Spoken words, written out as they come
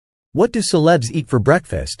What do celebs eat for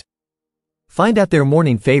breakfast? Find out their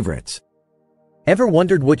morning favorites. Ever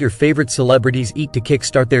wondered what your favorite celebrities eat to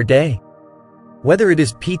kickstart their day? Whether it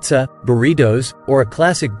is pizza, burritos, or a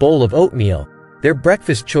classic bowl of oatmeal, their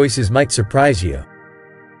breakfast choices might surprise you.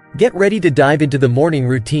 Get ready to dive into the morning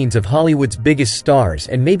routines of Hollywood's biggest stars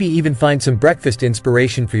and maybe even find some breakfast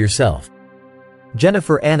inspiration for yourself.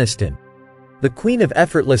 Jennifer Aniston. The queen of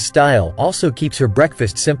effortless style also keeps her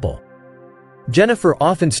breakfast simple. Jennifer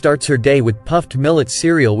often starts her day with puffed millet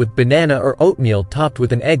cereal with banana or oatmeal topped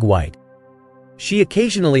with an egg white. She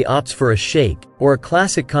occasionally opts for a shake or a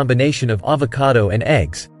classic combination of avocado and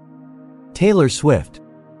eggs. Taylor Swift.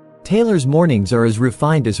 Taylor's mornings are as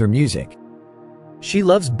refined as her music. She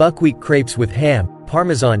loves buckwheat crepes with ham,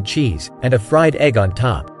 Parmesan cheese, and a fried egg on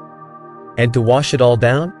top. And to wash it all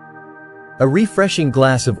down? A refreshing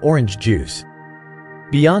glass of orange juice.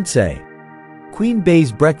 Beyoncé. Queen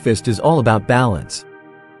Bey's breakfast is all about balance.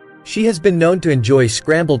 She has been known to enjoy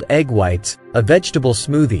scrambled egg whites, a vegetable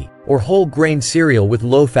smoothie, or whole grain cereal with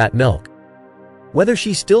low-fat milk. Whether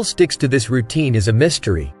she still sticks to this routine is a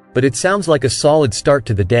mystery, but it sounds like a solid start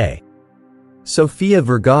to the day. Sofia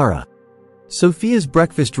Vergara. Sofia's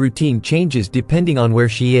breakfast routine changes depending on where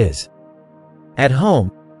she is. At home,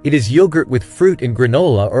 it is yogurt with fruit and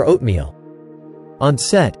granola or oatmeal. On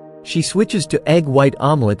set, she switches to egg white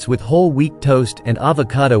omelets with whole wheat toast and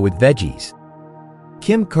avocado with veggies.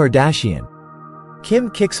 Kim Kardashian.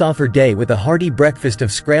 Kim kicks off her day with a hearty breakfast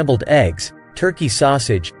of scrambled eggs, turkey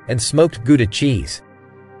sausage, and smoked Gouda cheese.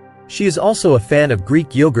 She is also a fan of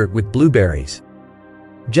Greek yogurt with blueberries.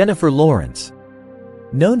 Jennifer Lawrence.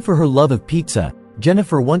 Known for her love of pizza,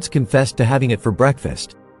 Jennifer once confessed to having it for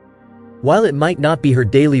breakfast. While it might not be her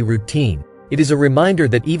daily routine, it is a reminder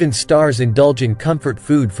that even stars indulge in comfort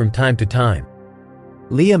food from time to time.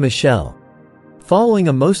 Lea Michele. Following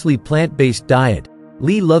a mostly plant-based diet,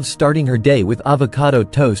 Lea loves starting her day with avocado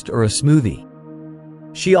toast or a smoothie.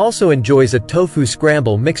 She also enjoys a tofu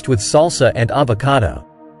scramble mixed with salsa and avocado.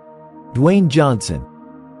 Dwayne Johnson.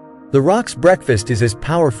 The Rock's breakfast is as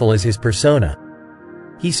powerful as his persona.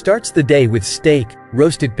 He starts the day with steak,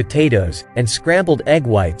 roasted potatoes, and scrambled egg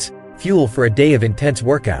whites, fuel for a day of intense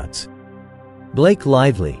workouts. Blake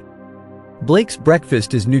Lively. Blake's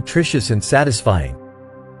breakfast is nutritious and satisfying.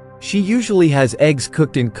 She usually has eggs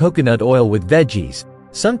cooked in coconut oil with veggies,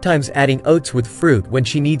 sometimes adding oats with fruit when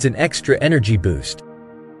she needs an extra energy boost.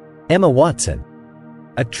 Emma Watson.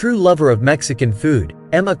 A true lover of Mexican food,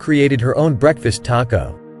 Emma created her own breakfast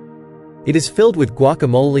taco. It is filled with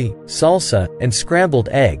guacamole, salsa, and scrambled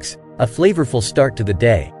eggs, a flavorful start to the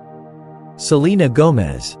day. Selena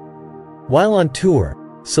Gomez. While on tour,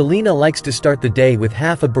 Selena likes to start the day with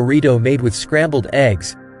half a burrito made with scrambled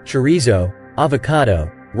eggs, chorizo,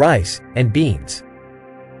 avocado, rice, and beans.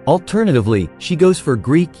 Alternatively, she goes for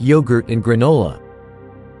Greek yogurt and granola.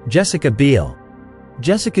 Jessica Biel.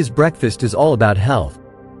 Jessica's breakfast is all about health.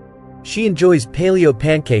 She enjoys paleo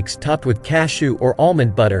pancakes topped with cashew or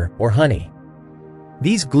almond butter or honey.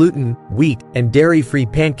 These gluten, wheat, and dairy-free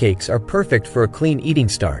pancakes are perfect for a clean eating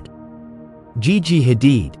start. Gigi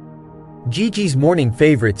Hadid. Gigi's morning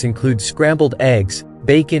favorites include scrambled eggs,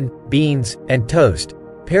 bacon, beans, and toast,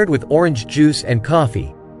 paired with orange juice and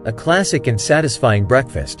coffee, a classic and satisfying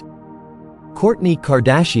breakfast. Kourtney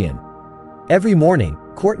Kardashian. Every morning,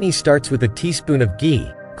 Kourtney starts with a teaspoon of ghee,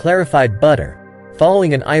 clarified butter,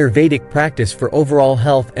 following an Ayurvedic practice for overall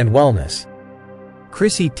health and wellness.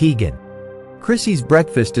 Chrissy Teigen. Chrissy's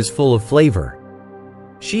breakfast is full of flavor.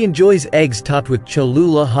 She enjoys eggs topped with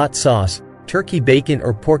Cholula hot sauce, turkey bacon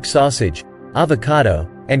or pork sausage, avocado,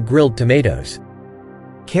 and grilled tomatoes.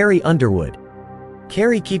 Carrie Underwood.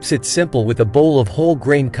 Carrie keeps it simple with a bowl of whole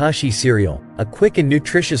grain kashi cereal, a quick and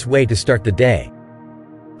nutritious way to start the day.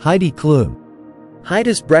 Heidi Klum.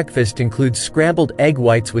 Heidi's breakfast includes scrambled egg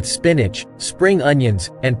whites with spinach, spring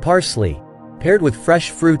onions, and parsley, paired with fresh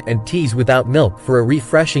fruit and teas without milk for a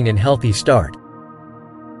refreshing and healthy start.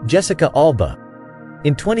 Jessica Alba.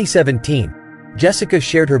 In 2017, Jessica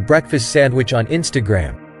shared her breakfast sandwich on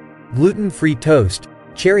Instagram. Gluten-free toast,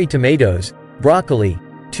 cherry tomatoes, broccoli,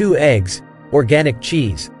 2 eggs, organic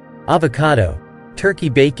cheese, avocado, turkey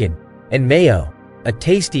bacon, and mayo, a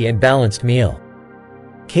tasty and balanced meal.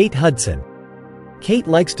 Kate Hudson. Kate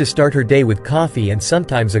likes to start her day with coffee and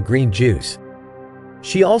sometimes a green juice.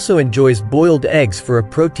 She also enjoys boiled eggs for a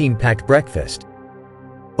protein-packed breakfast.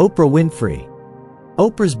 Oprah Winfrey.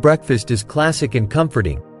 Oprah's breakfast is classic and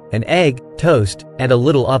comforting, an egg, toast, and a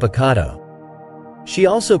little avocado. She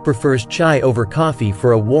also prefers chai over coffee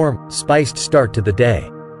for a warm, spiced start to the day.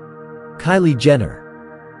 Kylie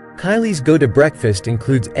Jenner. Kylie's go-to breakfast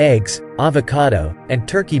includes eggs, avocado, and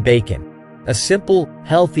turkey bacon, a simple,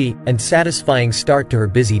 healthy, and satisfying start to her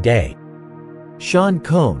busy day. Sean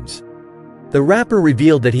Combs. The rapper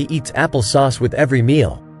revealed that he eats applesauce with every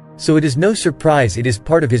meal, so it is no surprise it is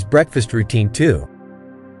part of his breakfast routine too.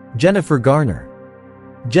 Jennifer Garner.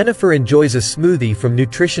 Jennifer enjoys a smoothie from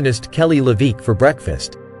nutritionist Kelly LeVeque for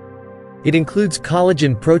breakfast. It includes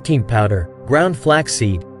collagen protein powder, ground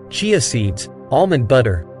flaxseed, chia seeds, almond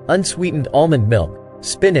butter, unsweetened almond milk,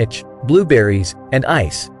 spinach, blueberries, and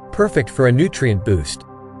ice, perfect for a nutrient boost.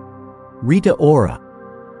 Rita Ora.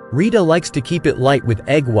 Rita likes to keep it light with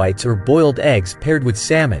egg whites or boiled eggs paired with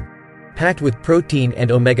salmon, packed with protein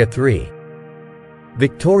and omega-3.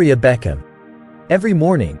 Victoria Beckham. Every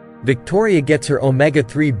morning, Victoria gets her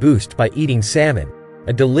omega-3 boost by eating salmon,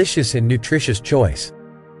 a delicious and nutritious choice.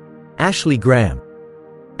 Ashley Graham.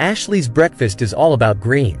 Ashley's breakfast is all about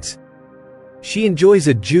greens. She enjoys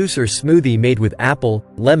a juice or smoothie made with apple,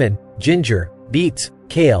 lemon, ginger, beets,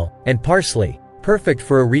 kale, and parsley, perfect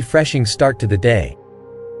for a refreshing start to the day.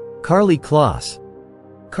 Carly Kloss.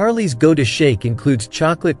 Carly's go-to shake includes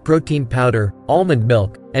chocolate protein powder, almond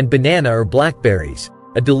milk, and banana or blackberries,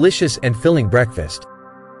 a delicious and filling breakfast.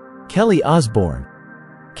 Kelly Osborne.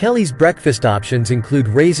 Kelly's breakfast options include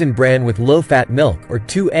raisin bran with low-fat milk or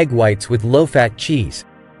 2 egg whites with low-fat cheese,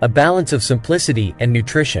 a balance of simplicity and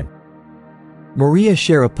nutrition. Maria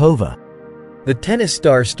Sharapova. The tennis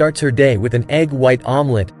star starts her day with an egg white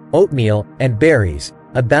omelet, oatmeal, and berries,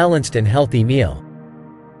 a balanced and healthy meal.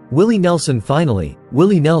 Willie Nelson. Finally,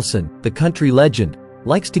 Willie Nelson, the country legend,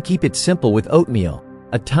 likes to keep it simple with oatmeal,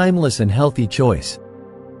 a timeless and healthy choice.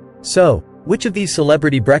 So, which of these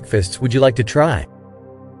celebrity breakfasts would you like to try?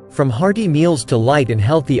 From hearty meals to light and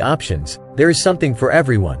healthy options, there is something for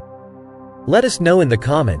everyone. Let us know in the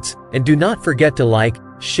comments, and do not forget to like,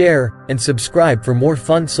 share, and subscribe for more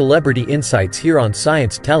fun celebrity insights here on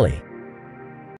Sciencetelly.